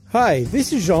Hi,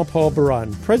 this is Jean-Paul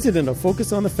Baran, President of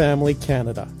Focus on the Family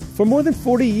Canada. For more than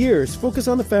 40 years, Focus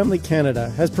on the Family Canada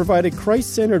has provided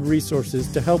Christ-centered resources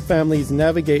to help families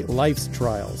navigate life's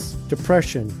trials.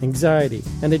 Depression, anxiety,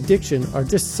 and addiction are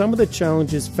just some of the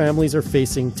challenges families are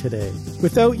facing today.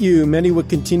 Without you, many would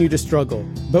continue to struggle.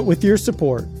 But with your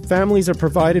support, families are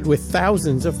provided with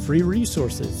thousands of free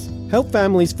resources. Help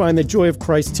families find the joy of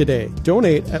Christ today.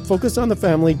 Donate at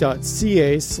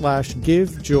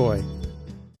focusonthefamily.ca/givejoy.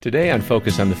 Today on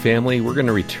Focus on the Family, we're going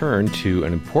to return to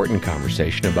an important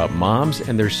conversation about moms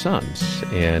and their sons.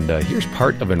 And here's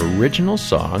part of an original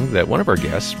song that one of our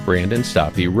guests, Brandon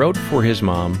Stoppe, wrote for his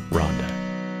mom, Rhonda.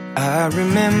 I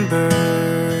remember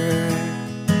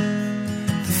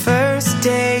the first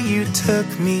day you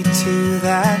took me to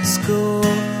that school.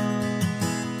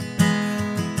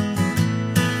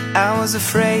 I was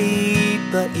afraid,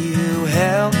 but you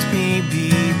helped me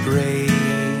be brave.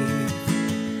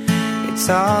 It's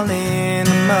all in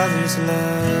a mother's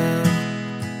love.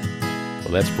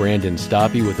 Well, that's Brandon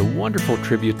Stoppe with a wonderful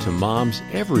tribute to moms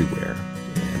everywhere.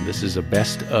 And this is a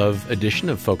best-of edition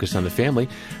of Focus on the Family.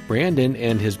 Brandon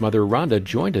and his mother, Rhonda,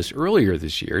 joined us earlier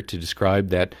this year to describe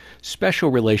that special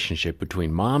relationship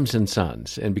between moms and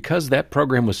sons. And because that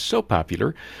program was so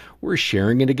popular, we're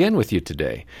sharing it again with you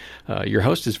today. Your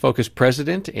host is Focus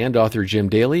President and author Jim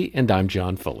Daly, and I'm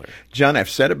John Fuller. John, I've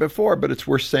said it before, but it's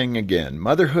worth saying again.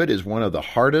 Motherhood is one of the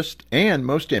hardest and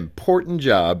most important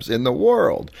jobs in the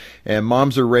world. And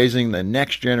moms are raising the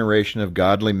next generation of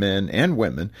godly men and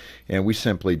women, and we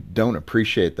simply don't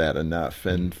appreciate that enough.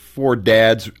 And for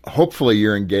dads, hopefully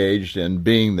you're engaged and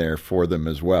being there for them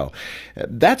as well.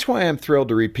 That's why I'm thrilled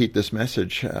to repeat this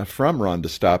message from Rhonda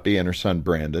Stoppe and her son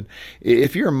Brandon.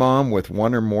 If you're a mom with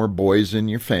one or more boys in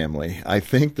your family, I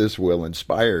think this will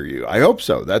inspire you. I hope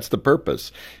so. That's the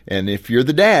purpose. And if you're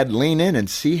the dad, lean in and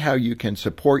see how you can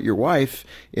support your wife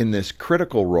in this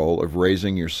critical role of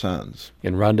raising your sons.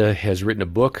 And Rhonda has written a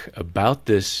book about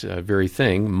this very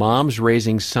thing, Moms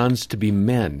Raising Sons to Be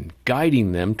Men,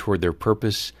 guiding them toward their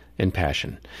purpose and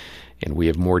passion. And we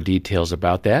have more details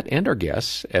about that and our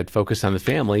guests at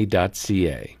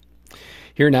focusonthefamily.ca.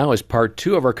 Here now is part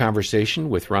 2 of our conversation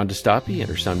with Rhonda Stoppe and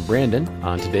her son Brandon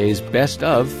on today's Best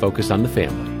of Focus on the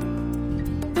Family.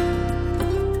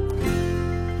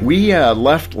 We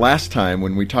left last time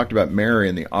when we talked about Mary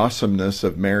and the awesomeness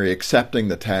of Mary accepting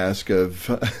the task of,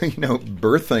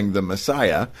 birthing the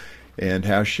Messiah and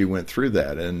how she went through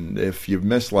that. And if you've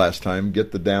missed last time,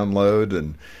 get the download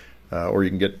and or you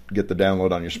can get the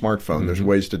download on your smartphone. Mm-hmm. There's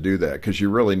ways to do that because you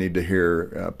really need to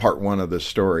hear part 1 of this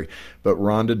story. But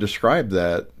Rhonda described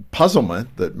that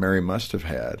puzzlement that Mary must have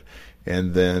had,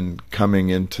 and then coming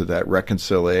into that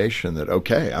reconciliation that,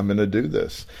 okay, I'm going to do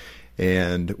this.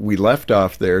 And we left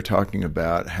off there talking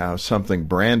about how something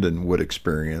Brandon would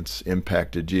experience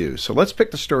impacted you. So let's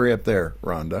pick the story up there,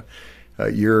 Rhonda.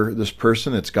 You're this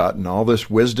person that's gotten all this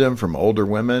wisdom from older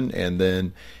women, and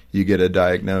then you get a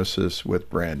diagnosis with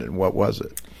Brandon. What was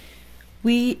it?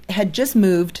 We had just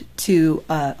moved to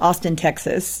Austin,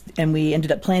 Texas, and we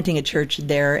ended up planting a church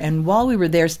there. And while we were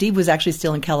there, Steve was actually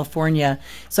still in California,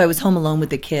 so I was home alone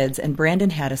with the kids, and Brandon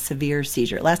had a severe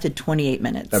seizure. It lasted 28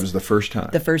 minutes. That was the first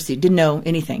time? The first seizure. Didn't know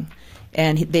anything.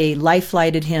 And they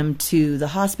life-flighted him to the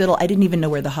hospital. I didn't even know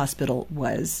where the hospital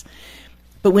was.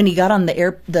 But when he got on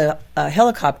the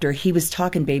helicopter, he was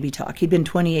talking baby talk. He'd been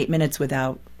 28 minutes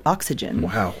without oxygen.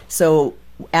 Wow. So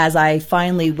as I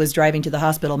finally was driving to the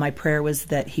hospital, my prayer was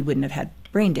that he wouldn't have had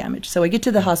brain damage. So I get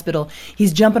to the hospital.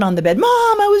 He's jumping on the bed. Mom,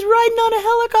 I was riding on a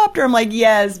helicopter. I'm like,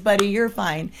 yes, buddy, you're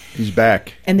fine. He's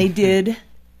back. And they did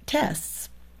tests.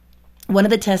 One of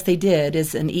the tests they did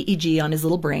is an EEG on his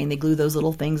little brain. They glue those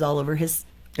little things all over his...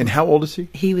 And how old is he?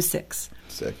 He was 6.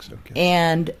 6, okay.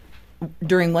 And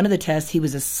during one of the tests, he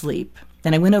was asleep.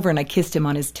 And I went over and I kissed him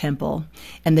on his temple.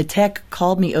 And the tech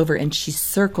called me over and she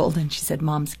circled and she said,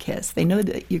 Mom's kiss. They know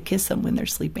that you kiss them when they're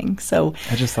sleeping. So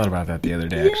I just thought about that the other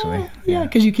day, actually. Yeah,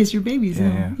 because you kiss your babies.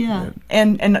 Yeah.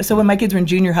 And so when my kids were in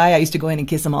junior high, I used to go in and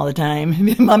kiss them all the time.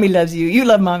 Mommy loves you. You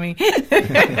love Mommy.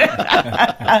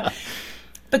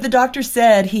 But the doctor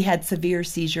said he had severe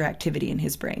seizure activity in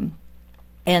his brain.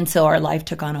 And so our life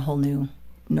took on a whole new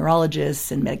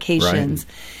neurologist and medications.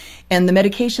 Right. And the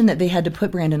medication that they had to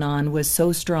put Brandon on was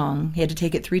so strong, he had to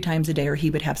take it 3 times a day or he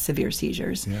would have severe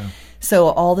seizures. Yeah. So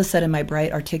all of a sudden, my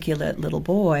bright, articulate little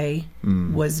boy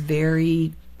was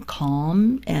very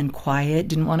calm and quiet,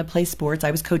 didn't want to play sports.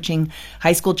 I was coaching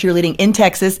high school cheerleading in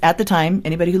Texas at the time.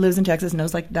 Anybody who lives in Texas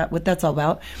knows what that's all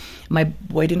about. My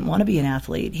boy didn't want to be an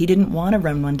athlete. He didn't want to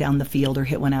run one down the field or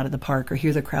hit one out of the park or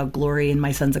hear the crowd glory in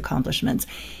my son's accomplishments.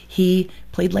 He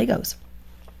played Legos.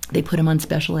 They put him on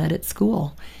special ed at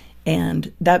school.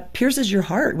 And that pierces your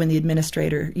heart when the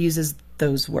administrator uses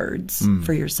those words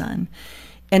for your son.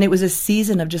 And it was a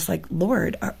season of just like,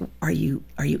 Lord, are you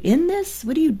in this?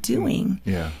 What are you doing?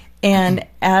 Yeah. And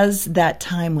as that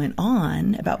time went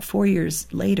on, about 4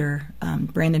 years later,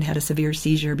 Brandon had a severe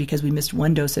seizure because we missed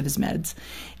one dose of his meds.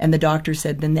 And the doctor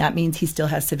said, then that means he still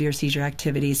has severe seizure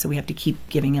activity, so we have to keep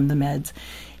giving him the meds.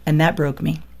 And that broke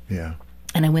me. Yeah.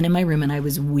 And I went in my room and I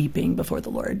was weeping before the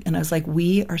Lord. And I was like,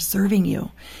 we are serving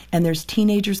you. And there's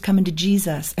teenagers coming to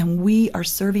Jesus, and we are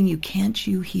serving you. Can't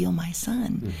you heal my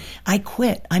son? I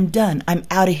quit. I'm done. I'm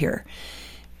out of here.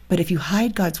 But if you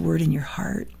hide God's word in your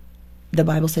heart, the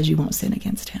Bible says you won't sin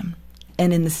against him.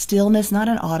 And in the stillness, not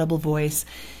an audible voice,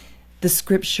 the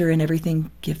scripture and everything,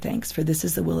 give thanks, for this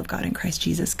is the will of God in Christ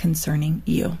Jesus concerning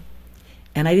you.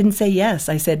 And I didn't say yes.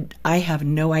 I said, I have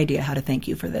no idea how to thank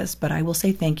you for this, but I will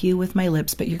say thank you with my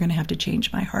lips, but you're going to have to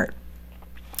change my heart.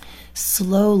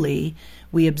 Slowly,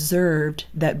 we observed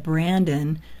that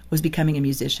Brandon was becoming a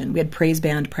musician. We had praise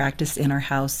band practice in our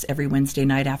house every Wednesday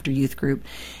night after youth group,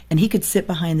 and he could sit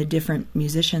behind the different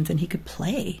musicians and he could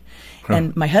play. Huh.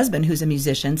 And my husband, who's a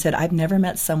musician, said, I've never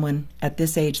met someone at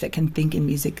this age that can think in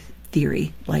music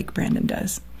theory like Brandon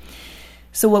does.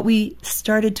 So what we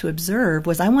started to observe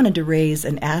was I wanted to raise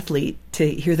an athlete to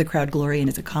hear the crowd glory in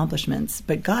his accomplishments,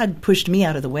 but God pushed me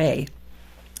out of the way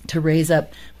to raise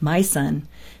up my son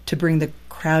to bring the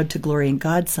crowd to glory in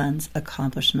God's son's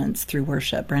accomplishments through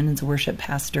worship. Brandon's a worship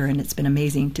pastor, and it's been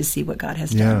amazing to see what God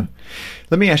has done.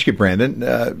 Let me ask you, Brandon,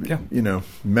 you know,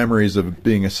 memories of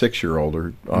being a 6-year-old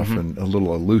are often a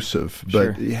little elusive,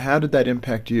 but how did that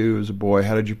impact you as a boy?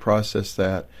 How did you process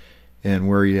that? And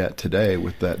where are you at today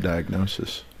with that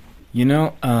diagnosis? You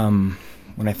know,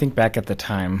 when I think back at the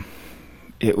time,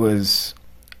 it was,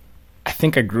 I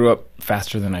think I grew up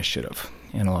faster than I should have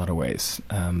in a lot of ways.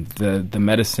 The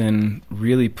medicine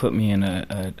really put me in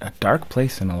a dark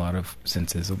place in a lot of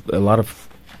senses. A lot of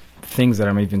things that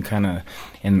I'm even kind of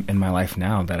in my life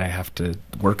now that I have to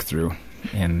work through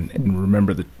and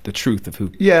remember the truth of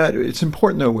who. Yeah, it's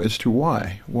important though as to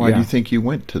why. Why do you think you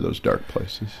went to those dark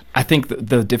places? I think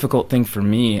the difficult thing for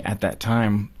me at that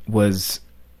time was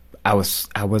I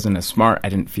wasn't as smart. I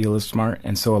didn't feel as smart,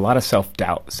 and so a lot of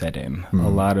self-doubt set in. A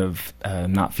lot of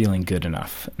not feeling good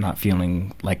enough, not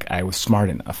feeling like I was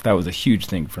smart enough. That was a huge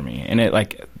thing for me. And at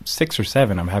like 6 or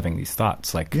 7, I'm having these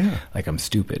thoughts like I'm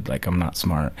stupid, like I'm not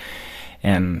smart,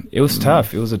 and it was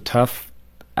tough. It was a tough.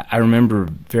 I remember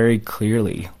very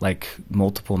clearly, like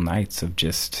multiple nights of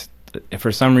just,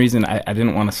 for some reason, I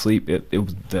didn't want to sleep. It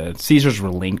was, the seizures were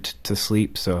linked to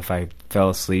sleep, so if I fell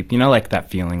asleep, you know, like that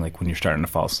feeling like when you're starting to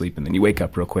fall asleep and then you wake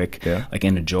up real quick, like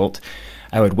in a jolt,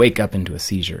 I would wake up into a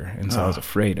seizure, and so I was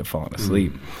afraid of falling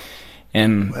asleep.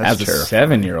 And as a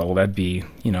 7-year-old, I'd be,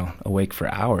 you know, awake for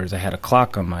hours. I had a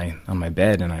clock on my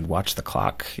bed, and I'd watch the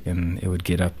clock, and it would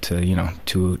get up to, you know,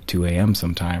 2 a.m.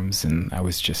 sometimes, and I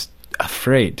was just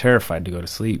afraid, terrified to go to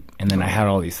sleep. And then I had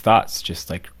all these thoughts, just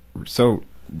like, so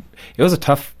it was a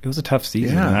tough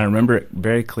season, and I remember it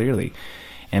very clearly.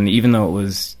 And even though it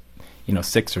was, you know,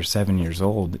 6 or 7 years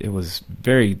old, it was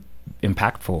very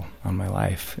impactful on my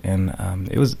life, and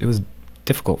it was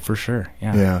difficult for sure.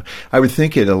 Yeah, I would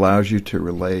think it allows you to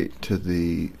relate to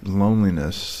the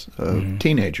loneliness of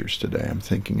teenagers today. I'm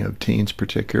thinking of teens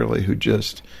particularly who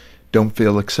just don't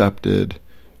feel accepted,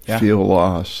 feel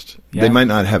lost. They might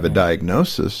not have a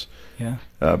diagnosis,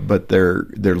 but they're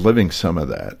living some of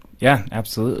that. Yeah,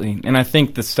 absolutely. And I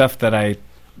think the stuff that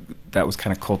was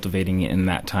kind of cultivating in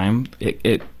that time,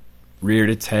 it reared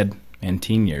its head in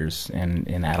teen years and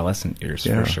in adolescent years,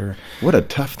 for sure. What a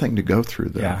tough thing to go through,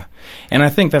 though. Yeah. And I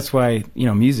think that's why, you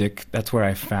know, music, that's where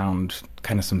I found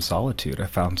kind of some solitude. I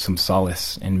found some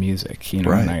solace in music, you know.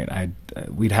 Right. And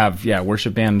we'd have,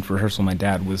 worship band rehearsal. My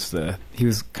dad he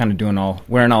was kind of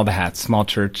wearing all the hats, small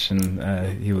church,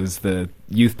 and he was the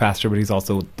youth pastor, but he's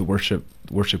also the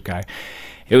worship guy.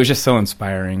 It was just so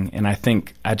inspiring, and I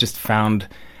think I found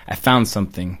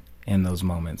something in those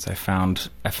moments. I found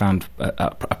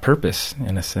a purpose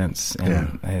in a sense,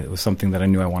 and it was something that I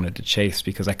knew I wanted to chase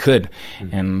because I could.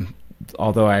 And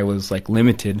although I was like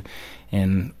limited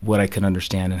in what I could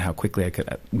understand and how quickly I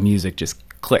could, music just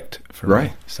clicked for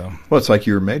me. So, well, it's like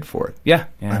you were made for it. Yeah,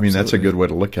 I mean, that's a good way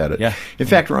to look at it. Yeah. In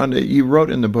fact, Rhonda, you wrote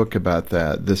in the book about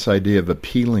this idea of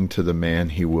appealing to the man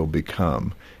he will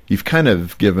become. You've kind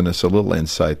of given us a little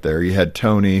insight there. You had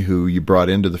Tony, who you brought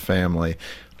into the family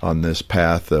on this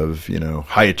path of, you know,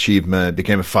 high achievement,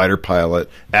 became a fighter pilot,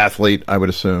 athlete, I would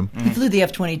assume. He flew the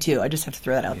F-22. I just have to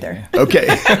throw that out there. Okay,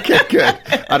 good.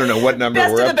 I don't know what number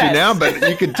we're up to now, but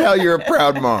you can tell you're a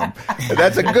proud mom.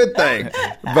 That's a good thing.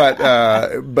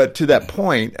 But to that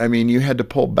point, I mean, you had to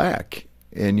pull back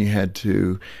and you had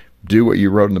to do what you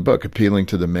wrote in the book, appealing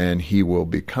to the man he will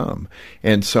become.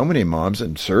 And so many moms,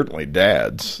 and certainly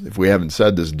dads, if we haven't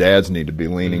said this, dads need to be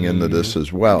leaning into this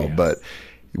as well. Yes. But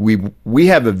we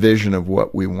have a vision of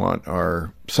what we want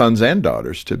our sons and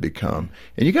daughters to become.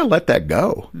 And you got to let that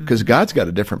go, because God's got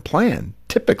a different plan,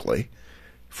 typically,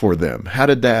 for them. How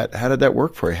did that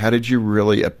work for you? How did you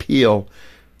really appeal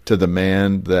to the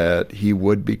man that he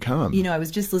would become? I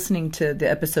was just listening to the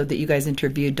episode that you guys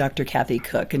interviewed Dr. Kathy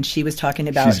Cook, and she was talking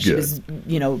about she was,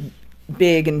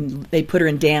 big, and they put her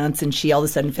in dance, and she all of a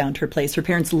sudden found her place. Her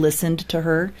parents listened to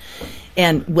her,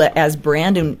 and as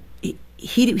Brandon,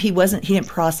 he didn't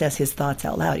process his thoughts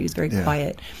out loud. He was very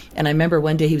quiet. And I remember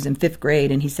one day he was in 5th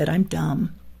grade, and he said, "I'm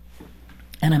dumb,"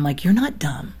 and I'm like, "You're not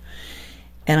dumb."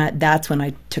 And that's when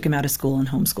I took him out of school and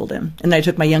homeschooled him. And I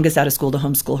took my youngest out of school to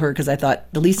homeschool her, because I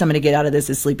thought the least I'm going to get out of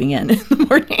this is sleeping in the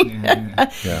morning.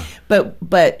 Yeah.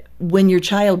 But when your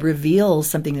child reveals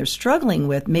something they're struggling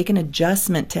with, make an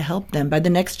adjustment to help them. By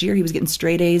the next year, he was getting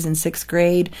straight A's in 6th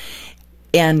grade.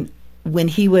 And when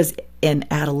he was an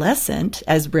adolescent,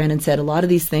 as Brandon said, a lot of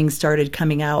these things started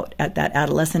coming out at that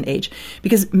adolescent age,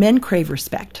 because men crave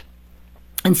respect.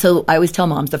 And so I always tell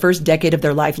moms, the first decade of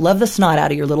their life, love the snot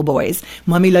out of your little boys.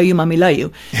 Mommy love you, mommy love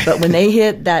you. But when they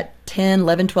hit that 10,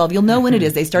 11, 12, you'll know when it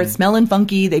is. They start smelling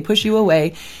funky. They push you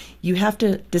away. You have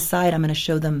to decide, I'm going to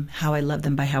show them how I love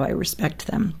them by how I respect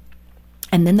them.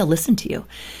 And then they'll listen to you.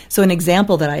 So an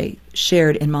example that I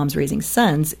shared in Moms Raising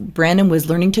Sons, Brandon was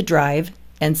learning to drive.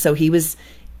 And so he was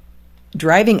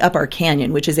driving up our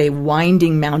canyon, which is a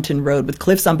winding mountain road with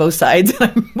cliffs on both sides.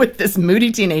 I'm with this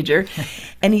moody teenager.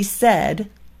 And he said,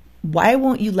 "Why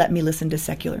won't you let me listen to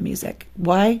secular music?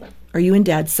 Why are you and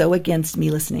Dad so against me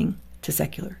listening to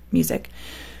secular music?"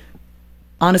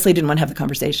 Honestly, didn't want to have the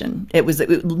conversation.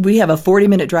 We have a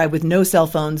 40-minute drive with no cell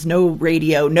phones, no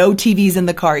radio, no TVs in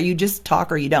the car. You just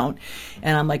talk or you don't.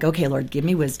 And I'm like, okay, Lord, give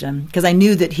me wisdom. Because I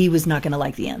knew that he was not going to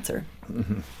like the answer.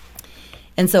 Mm-hmm.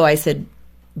 And so I said,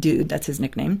 "Dude," that's his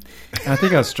nickname. I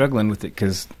think I was struggling with it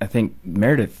because I think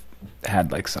Meredith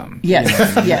had like some. Yes,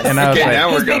 yes. And I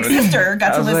was his big sister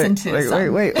got to listen to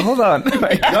some. Wait, hold on.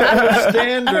 Double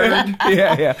standard.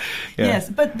 Yeah. Yes,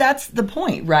 but that's the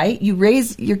point, right? You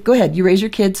raise your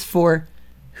kids for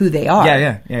who they are.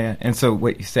 Yeah. And so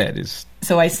what you said is.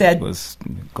 So I said, was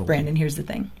golden. Brandon, here's the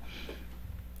thing.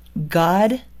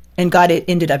 God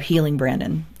ended up healing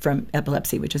Brandon from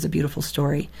epilepsy, which is a beautiful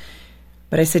story.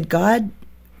 But I said, God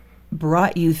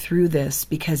brought you through this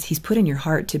because he's put in your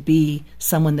heart to be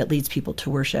someone that leads people to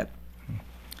worship.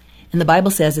 And the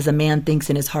Bible says, as a man thinks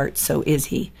in his heart, so is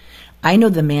he. I know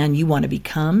the man you want to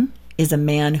become is a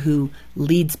man who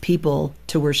leads people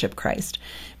to worship Christ.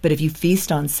 But if you feast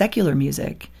on secular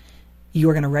music,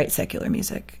 you're going to write secular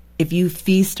music. If you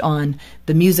feast on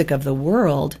the music of the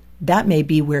world, that may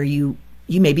be where you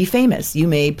may be famous. You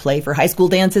may play for high school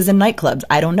dances and nightclubs.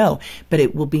 I don't know. But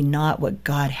it will be not what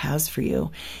God has for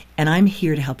you. And I'm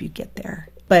here to help you get there.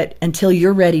 But until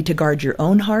you're ready to guard your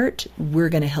own heart, we're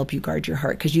going to help you guard your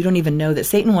heart, because you don't even know that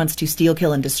Satan wants to steal,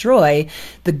 kill, and destroy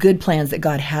the good plans that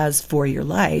God has for your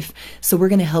life. So we're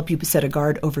going to help you set a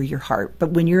guard over your heart.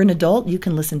 But when you're an adult, you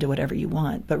can listen to whatever you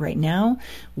want. But right now,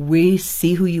 we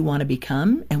see who you want to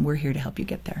become, and we're here to help you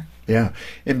get there. Yeah.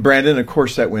 And Brandon, of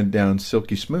course, that went down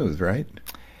silky smooth, right?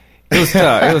 It was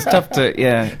tough. It was tough to,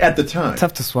 at the time.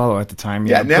 Tough to swallow at the time.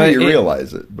 Yeah, now you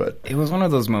realize it. But it was one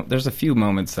of those moments. There's a few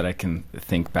moments that I can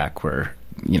think back where,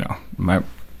 my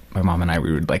mom and I,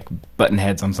 we would like button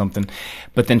heads on something.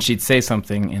 But then she'd say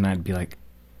something and I'd be like,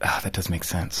 oh, that does make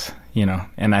sense,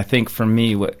 And I think for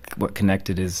me, what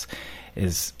connected is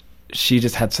she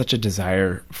just had such a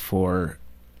desire for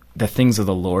the things of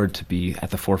the Lord to be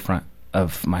at the forefront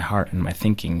of my heart and my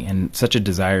thinking, and such a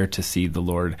desire to see the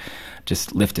Lord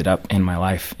just lifted up in my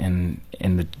life and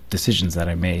in the decisions that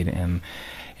I made, and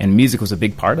music was a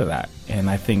big part of that. And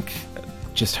I think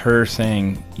just her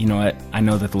saying, you know what, I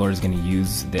know that the Lord is going to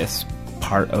use this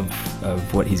part of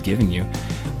what he's given you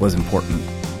was important.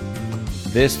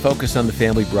 This Focus on the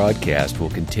Family broadcast will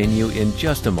continue in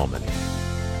just a moment.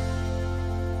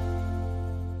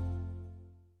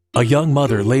 A young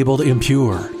mother labeled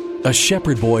impure, a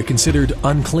shepherd boy considered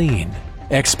unclean.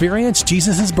 Experience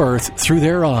Jesus' birth through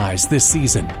their eyes this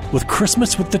season with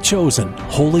Christmas with the Chosen,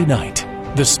 Holy Night.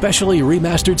 The specially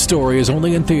remastered story is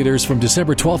only in theaters from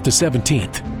December 12th to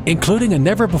 17th, including a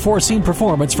never-before-seen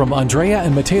performance from Andrea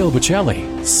and Matteo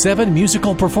Bocelli, 7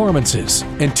 musical performances,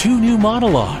 and 2 new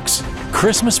monologues.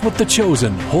 Christmas with the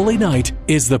Chosen, Holy Night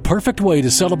is the perfect way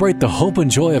to celebrate the hope and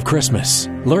joy of Christmas.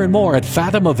 Learn more at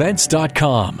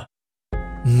fathomevents.com.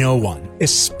 No one,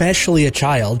 especially a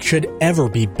child, should ever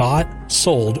be bought,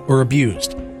 sold, or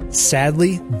abused.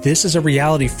 Sadly, this is a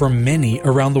reality for many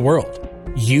around the world.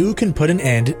 You can put an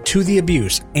end to the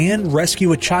abuse and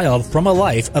rescue a child from a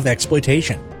life of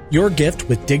exploitation. Your gift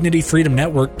with Dignity Freedom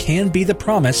Network can be the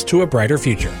promise to a brighter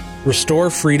future. Restore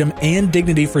freedom and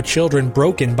dignity for children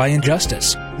broken by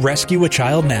injustice. Rescue a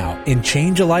child now and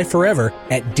change a life forever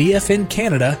at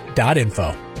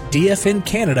dfncanada.info.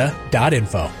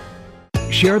 dfncanada.info.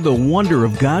 Share the wonder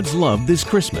of God's love this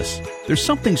Christmas. There's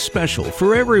something special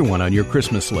for everyone on your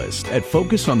Christmas list at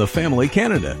Focus on the Family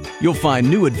Canada. You'll find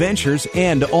new adventures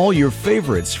and all your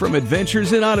favorites from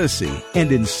Adventures in Odyssey and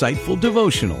insightful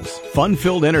devotionals,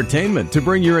 fun-filled entertainment to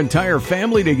bring your entire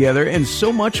family together, and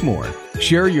so much more.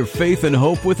 Share your faith and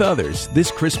hope with others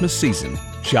this Christmas season.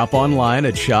 Shop online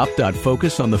at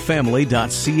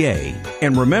shop.focusonthefamily.ca.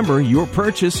 And remember, your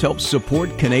purchase helps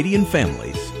support Canadian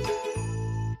families.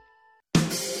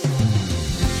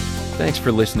 Thanks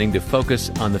for listening to Focus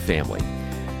on the Family.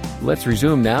 Let's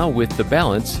resume now with the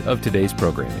balance of today's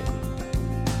programming.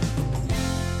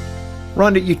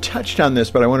 Rhonda, you touched on this,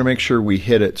 but I want to make sure we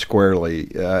hit it squarely.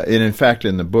 And in fact,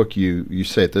 in the book, you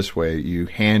say it this way: you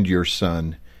hand your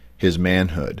son his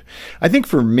manhood. I think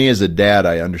for me as a dad,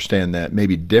 I understand that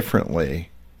maybe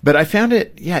differently. But I found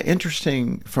it,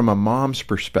 interesting from a mom's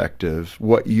perspective,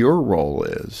 what your role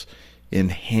is in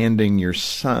handing your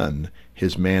son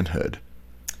his manhood.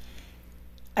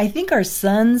 I think our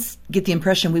sons get the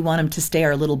impression we want him to stay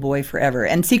our little boy forever.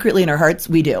 And secretly in our hearts,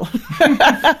 we do.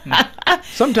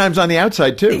 Sometimes on the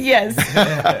outside, too. Yes.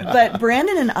 But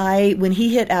Brandon and I, when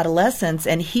he hit adolescence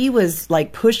and he was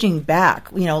like pushing back,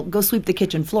 go sweep the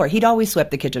kitchen floor. He'd always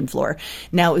swept the kitchen floor.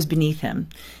 Now it was beneath him.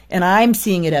 And I'm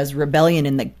seeing it as rebellion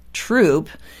in the troop.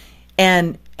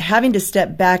 And having to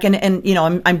step back, and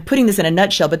I'm putting this in a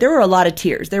nutshell, but there were a lot of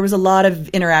tears. There was a lot of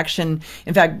interaction.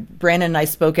 In fact, Brandon and I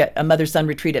spoke at a mother-son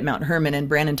retreat at Mount Hermon, and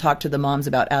Brandon talked to the moms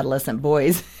about adolescent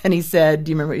boys. And he said,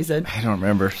 do you remember what he said? I don't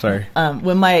remember, sorry.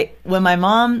 When my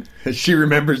mom... She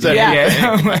remembers that.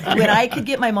 Yeah. When I could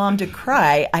get my mom to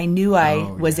cry, I knew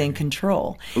I was in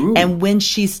control. Ooh. And when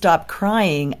she stopped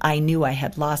crying, I knew I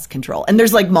had lost control. And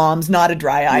there's like moms, not a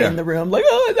dry eye in the room, like,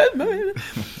 oh, that's mine.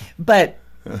 But...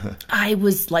 I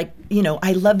was like,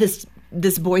 I love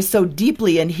this boy so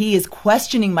deeply, and he is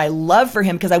questioning my love for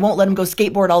him because I won't let him go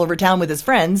skateboard all over town with his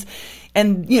friends.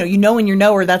 And, when you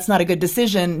know her, that's not a good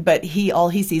decision, but all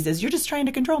he sees is, you're just trying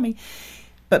to control me.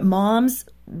 But moms,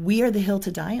 we are the hill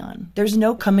to die on. There's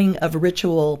no coming of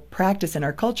ritual practice in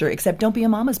our culture except don't be a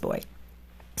mama's boy.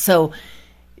 So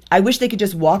I wish they could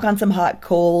just walk on some hot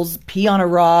coals, pee on a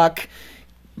rock,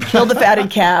 kill the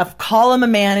fatted calf, call him a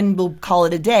man, and we'll call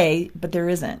it a day, but there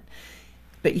isn't.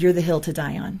 But you're the hill to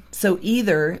die on. So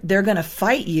either they're going to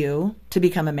fight you to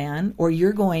become a man, or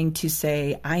you're going to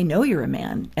say, I know you're a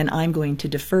man, and I'm going to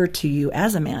defer to you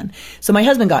as a man. So my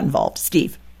husband got involved,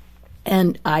 Steve.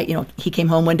 And he came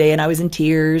home one day, and I was in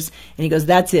tears, and he goes,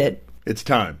 that's it. It's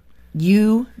time.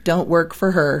 You don't work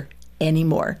for her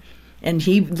anymore. And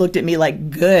he looked at me like,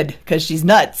 good, because she's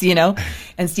nuts, And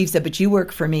Steve said, but you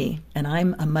work for me, and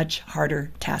I'm a much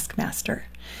harder taskmaster.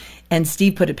 And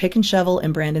Steve put a pick and shovel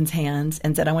in Brandon's hands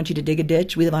and said, I want you to dig a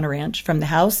ditch. We live on a ranch. From the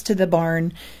house to the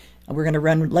barn, we're going to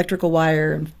run electrical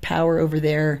wire and power over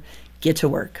there. Get to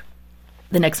work.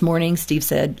 The next morning, Steve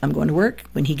said, I'm going to work.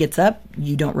 When he gets up,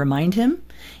 you don't remind him.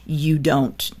 You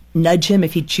don't nudge him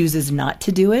if he chooses not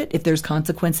to do it. If there's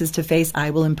consequences to face, I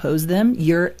will impose them.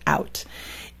 You're out.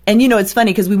 And, it's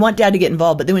funny because we want Dad to get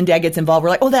involved, but then when Dad gets involved,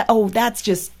 we're like, that's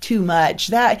just too much.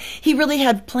 That he really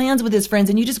had plans with his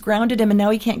friends, and you just grounded him, and now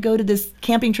he can't go to this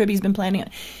camping trip he's been planning on.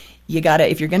 You got to,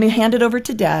 if you're going to hand it over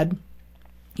to Dad,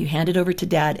 you hand it over to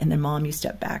Dad, and then Mom, you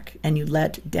step back, and you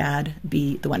let Dad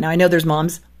be the one. Now, I know there's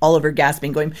moms all over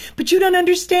gasping, going, but you don't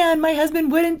understand. My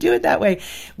husband wouldn't do it that way.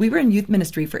 We were in youth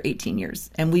ministry for 18 years,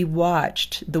 and we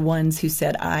watched the ones who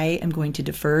said, I am going to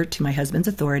defer to my husband's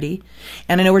authority.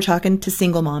 And I know we're talking to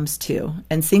single moms, too.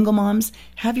 And single moms,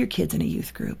 have your kids in a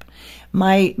youth group.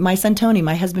 My son, Tony,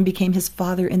 my husband became his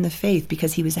father in the faith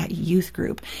because he was at youth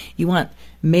group. You want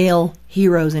male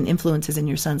heroes and influences in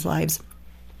your son's lives.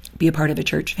 Be a part of a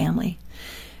church family.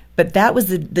 But that was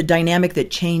the dynamic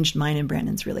that changed mine and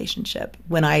Brandon's relationship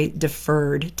when I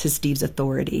deferred to Steve's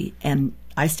authority and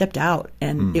I stepped out.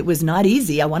 And it was not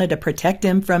easy. I wanted to protect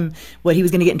him from what he was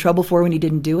going to get in trouble for when he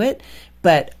didn't do it.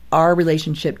 But our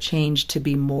relationship changed to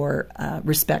be more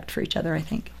respect for each other, I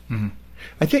think. Mm-hmm.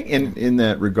 I think in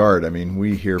that regard,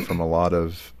 we hear from a lot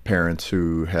of parents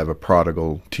who have a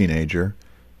prodigal teenager.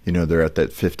 They're at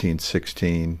that 15,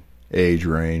 16 age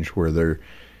range where they're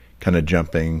kind of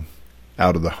jumping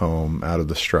out of the home, out of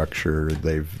the structure.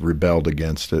 They've rebelled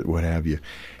against it, what have you.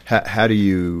 How do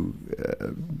you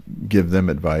give them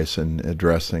advice in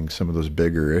addressing some of those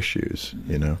bigger issues,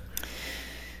 you know?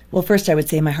 Well, first I would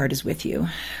say my heart is with you.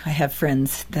 I have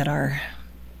friends that are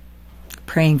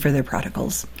praying for their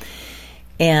prodigals.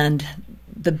 And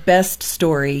the best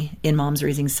story in Moms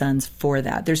Raising Sons for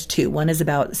that, there's two. One is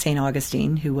about St.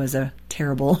 Augustine, who was a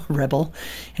terrible rebel,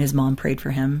 and his mom prayed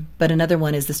for him. But another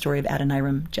one is the story of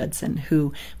Adoniram Judson,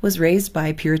 who was raised by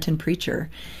a Puritan preacher.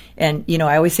 And, you know,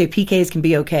 I always say PKs can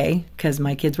be okay because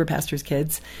my kids were pastors'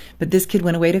 kids. But this kid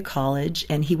went away to college,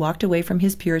 and he walked away from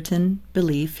his Puritan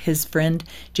belief. His friend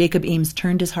Jacob Eames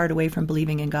turned his heart away from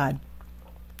believing in God.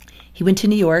 He went to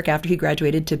New York after he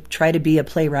graduated to try to be a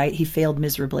playwright. He failed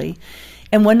miserably.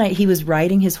 And one night he was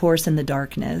riding his horse in the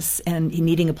darkness and he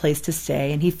needing a place to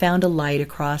stay. And he found a light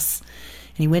across,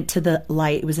 and he went to the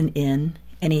light. It was an inn,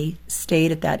 and he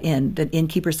stayed at that inn. The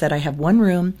innkeeper said, I have one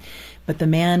room, but the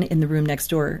man in the room next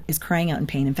door is crying out in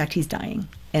pain. In fact, he's dying.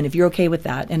 And if you're okay with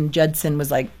that. And Judson was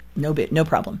like, no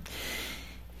problem.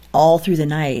 All through the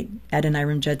night,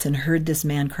 Adoniram Judson heard this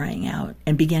man crying out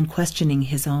and began questioning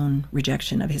his own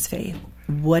rejection of his faith.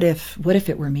 What if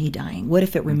it were me dying? What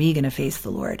if it were me going to face the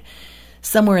Lord?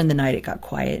 Somewhere in the night it got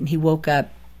quiet, and he woke up,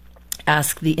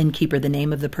 asked the innkeeper the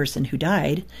name of the person who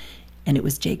died, and it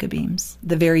was Jacob Eames,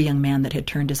 the very young man that had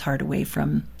turned his heart away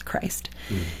from Christ.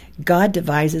 God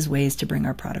devises ways to bring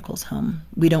our prodigals home.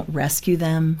 We don't rescue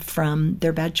them from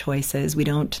their bad choices. We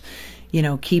don't,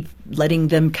 keep letting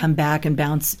them come back and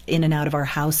bounce in and out of our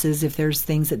houses if there's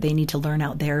things that they need to learn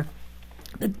out there.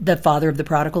 The father of the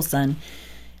prodigal son,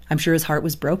 I'm sure his heart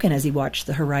was broken as he watched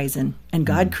the horizon. And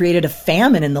God created a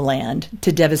famine in the land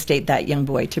to devastate that young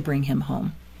boy, to bring him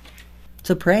home.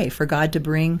 So pray for God to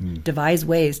devise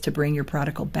ways to bring your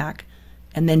prodigal back.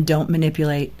 And then don't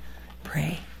manipulate.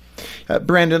 Pray.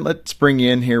 Brandon, let's bring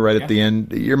you in here right at the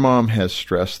end. Your mom has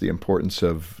stressed the importance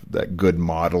of that good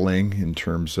modeling in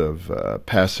terms of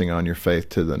passing on your faith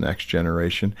to the next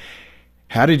generation.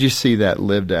 How did you see that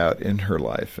lived out in her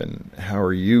life, and how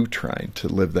are you trying to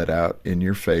live that out in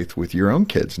your faith with your own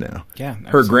kids now? Yeah,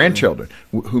 absolutely. Her grandchildren,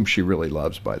 whom she really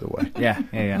loves, by the way. Yeah.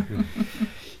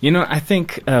 I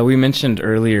think we mentioned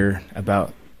earlier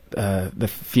about the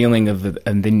feeling of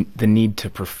the need to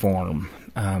perform.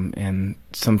 And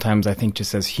sometimes I think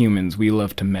just as humans, we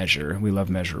love to measure. We love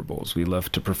measurables. We love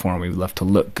to perform. We love to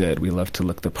look good. We love to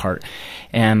look the part.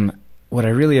 And what I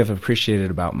really have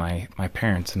appreciated about my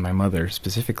parents and my mother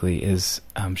specifically is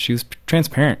she was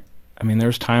transparent. I mean, there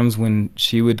was times when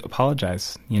she would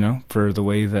apologize, for the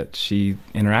way that she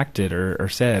interacted or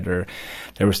said, or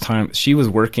there was times she was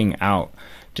working out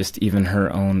just even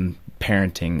her own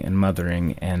parenting and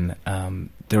mothering, and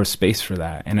there was space for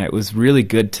that. And it was really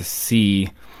good to see,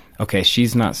 okay,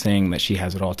 she's not saying that she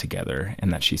has it all together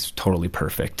and that she's totally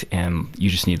perfect and you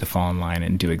just need to fall in line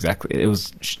and do exactly.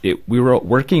 We were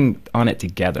working on it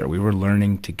together. We were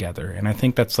learning together. And I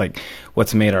think that's like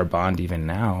what's made our bond even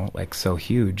now like so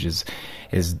huge is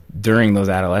during those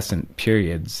adolescent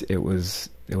periods, it was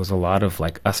a lot of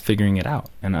like us figuring it out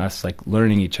and us like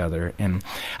learning each other. And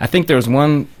I think there was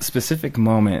one specific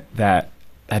moment that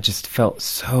I just felt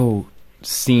so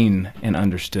seen and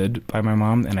understood by my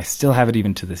mom, and I still have it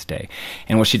even to this day.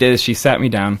 And what she did is she sat me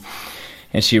down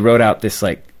and she wrote out this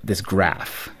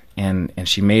graph, and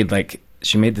she made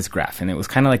this graph, and it was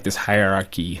kind of like this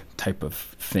hierarchy type of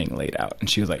thing laid out. And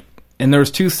she was like, and there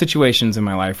was two situations in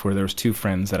my life where there was two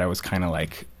friends that I was kind of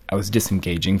like I was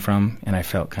disengaging from, and I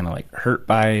felt kind of like hurt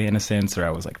by in a sense, or I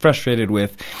was like frustrated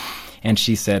with. And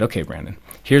she said, okay, Brandon,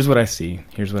 here's what I see.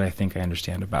 Here's what I think I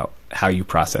understand about how you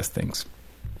process things.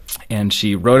 And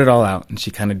she wrote it all out, and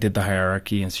she kind of did the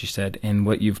hierarchy, and she said, and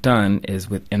what you've done is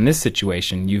in this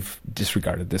situation, you've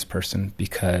disregarded this person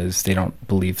because they don't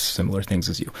believe similar things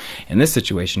as you. In this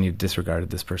situation, you've disregarded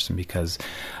this person because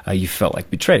you felt like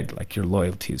betrayed, like your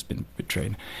loyalty has been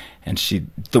betrayed. And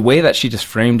the way that she just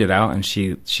framed it out, and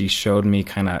she showed me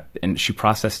and she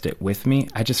processed it with me,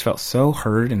 I just felt so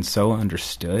heard and so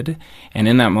understood. And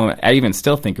in that moment, I even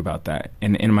still think about that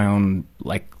in my own,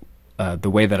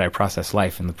 the way that I process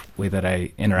life and the way that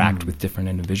I interact with different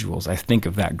individuals. I think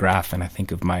of that graph, and I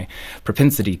think of my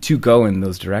propensity to go in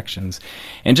those directions.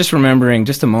 And just remembering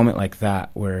just a moment like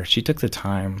that where she took the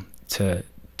time to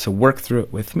work through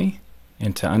it with me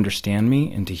and to understand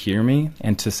me and to hear me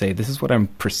and to say, this is what I'm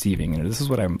perceiving, and this is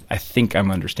what I think I'm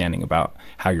understanding about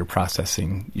how you're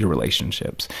processing your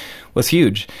relationships, was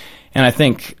huge. And I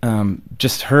think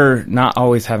just her not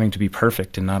always having to be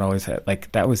perfect and not always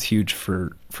that was huge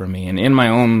for me. And in my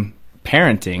own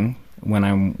parenting, when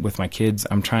I'm with my kids,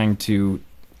 I'm trying to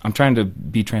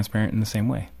be transparent in the same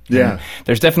way. Yeah. And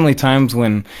there's definitely times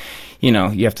when, you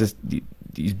have to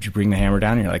you bring the hammer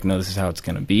down and you're like, no, this is how it's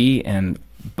going to be.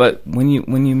 But when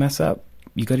you mess up,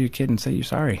 you go to your kid and say you're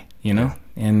sorry,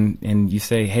 and you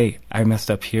say, hey, I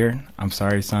messed up here. I'm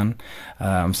sorry, son.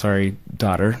 I'm sorry,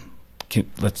 daughter.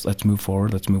 Let's move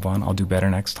forward. Let's move on. I'll do better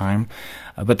next time.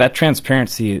 But that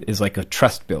transparency is like a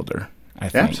trust builder, I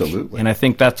think. Absolutely. And I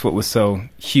think that's what was so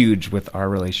huge with our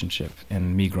relationship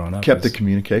and me growing up. Kept the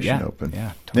communication open.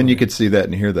 Yeah, totally. And you could see that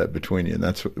and hear that between you. And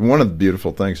that's one of the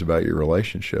beautiful things about your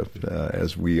relationship,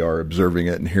 as we are observing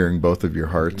it and hearing both of your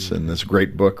hearts in this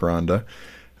great book, Rhonda.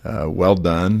 Well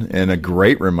done. And a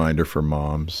great reminder for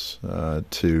moms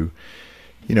to,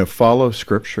 follow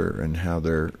Scripture and how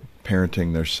they're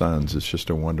parenting their sons. It's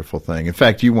just a wonderful thing. In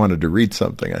fact, you wanted to read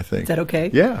something, I think. Is that okay?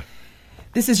 Yeah.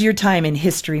 This is your time in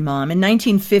history, Mom. In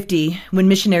 1950, when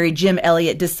missionary Jim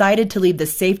Elliot decided to leave the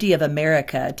safety of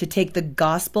America to take the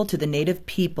gospel to the native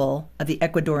people of the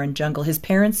Ecuadorian jungle, his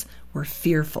parents were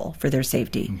fearful for their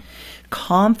safety.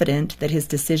 Confident that his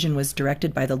decision was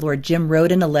directed by the Lord, Jim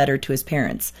wrote in a letter to his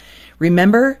parents.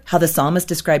 Remember how the psalmist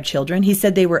described children? He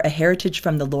said they were a heritage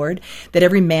from the Lord, that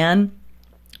every man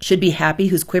should be happy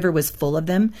whose quiver was full of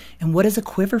them. And what is a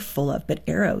quiver full of but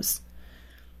arrows?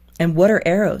 And what are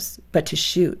arrows but to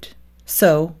shoot?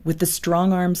 So, with the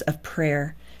strong arms of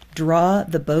prayer, draw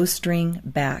the bowstring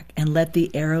back and let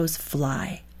the arrows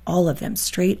fly, all of them,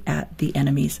 straight at the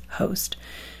enemy's host.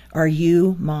 Are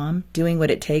you, Mom, doing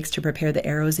what it takes to prepare the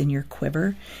arrows in your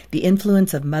quiver? The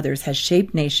influence of mothers has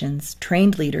shaped nations,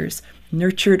 trained leaders,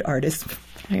 nurtured artists,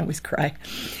 I always cry,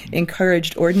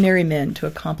 encouraged ordinary men to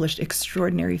accomplish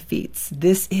extraordinary feats.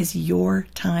 This is your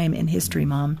time in history,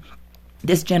 Mom.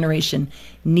 This generation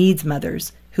needs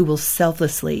mothers who will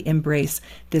selflessly embrace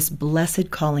this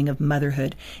blessed calling of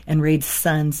motherhood and raise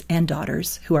sons and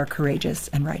daughters who are courageous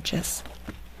and righteous.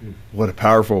 What a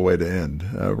powerful way to end.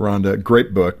 Rhonda,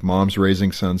 great book, Moms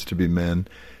Raising Sons to be Men.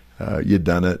 You've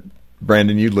done it.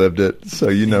 Brandon, you lived it, so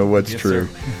you know what's true.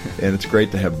 Sir. And it's great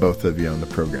to have both of you on the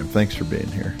program. Thanks for being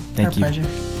here. Thank you. Our pleasure.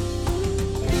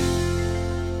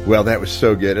 Well, that was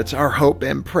so good. It's our hope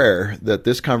and prayer that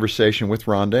this conversation with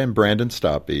Rhonda and Brandon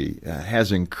Stoppe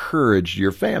has encouraged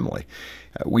your family.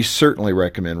 We certainly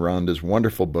recommend Rhonda's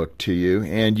wonderful book to you,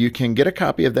 and you can get a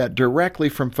copy of that directly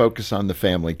from Focus on the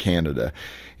Family Canada.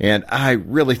 And I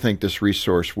really think this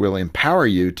resource will empower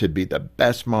you to be the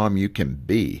best mom you can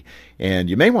be. And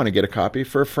you may want to get a copy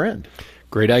for a friend.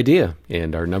 Great idea.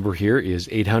 And our number here is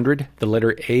 800, the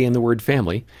letter A in the word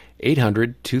family,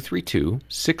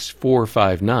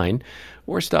 800-232-6459,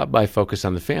 or stop by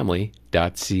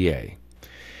focusonthefamily.ca.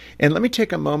 And let me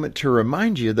take a moment to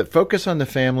remind you that Focus on the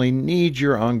Family needs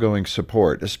your ongoing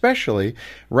support, especially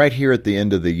right here at the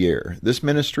end of the year. This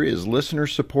ministry is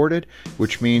listener-supported,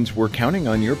 which means we're counting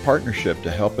on your partnership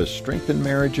to help us strengthen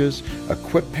marriages,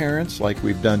 equip parents like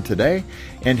we've done today,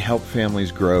 and help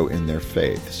families grow in their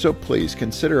faith. So please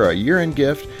consider a year-end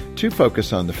gift to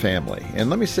Focus on the Family.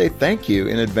 And let me say thank you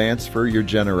in advance for your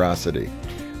generosity.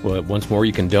 Well, once more,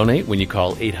 you can donate when you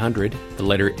call 800, the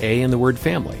letter A in the word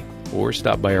family, or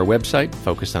stop by our website,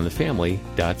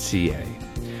 focusonthefamily.ca.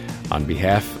 On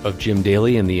behalf of Jim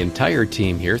Daly and the entire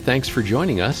team here, thanks for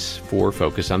joining us for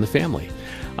Focus on the Family.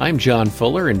 I'm John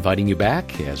Fuller, inviting you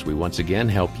back as we once again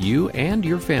help you and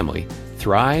your family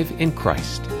thrive in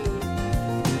Christ.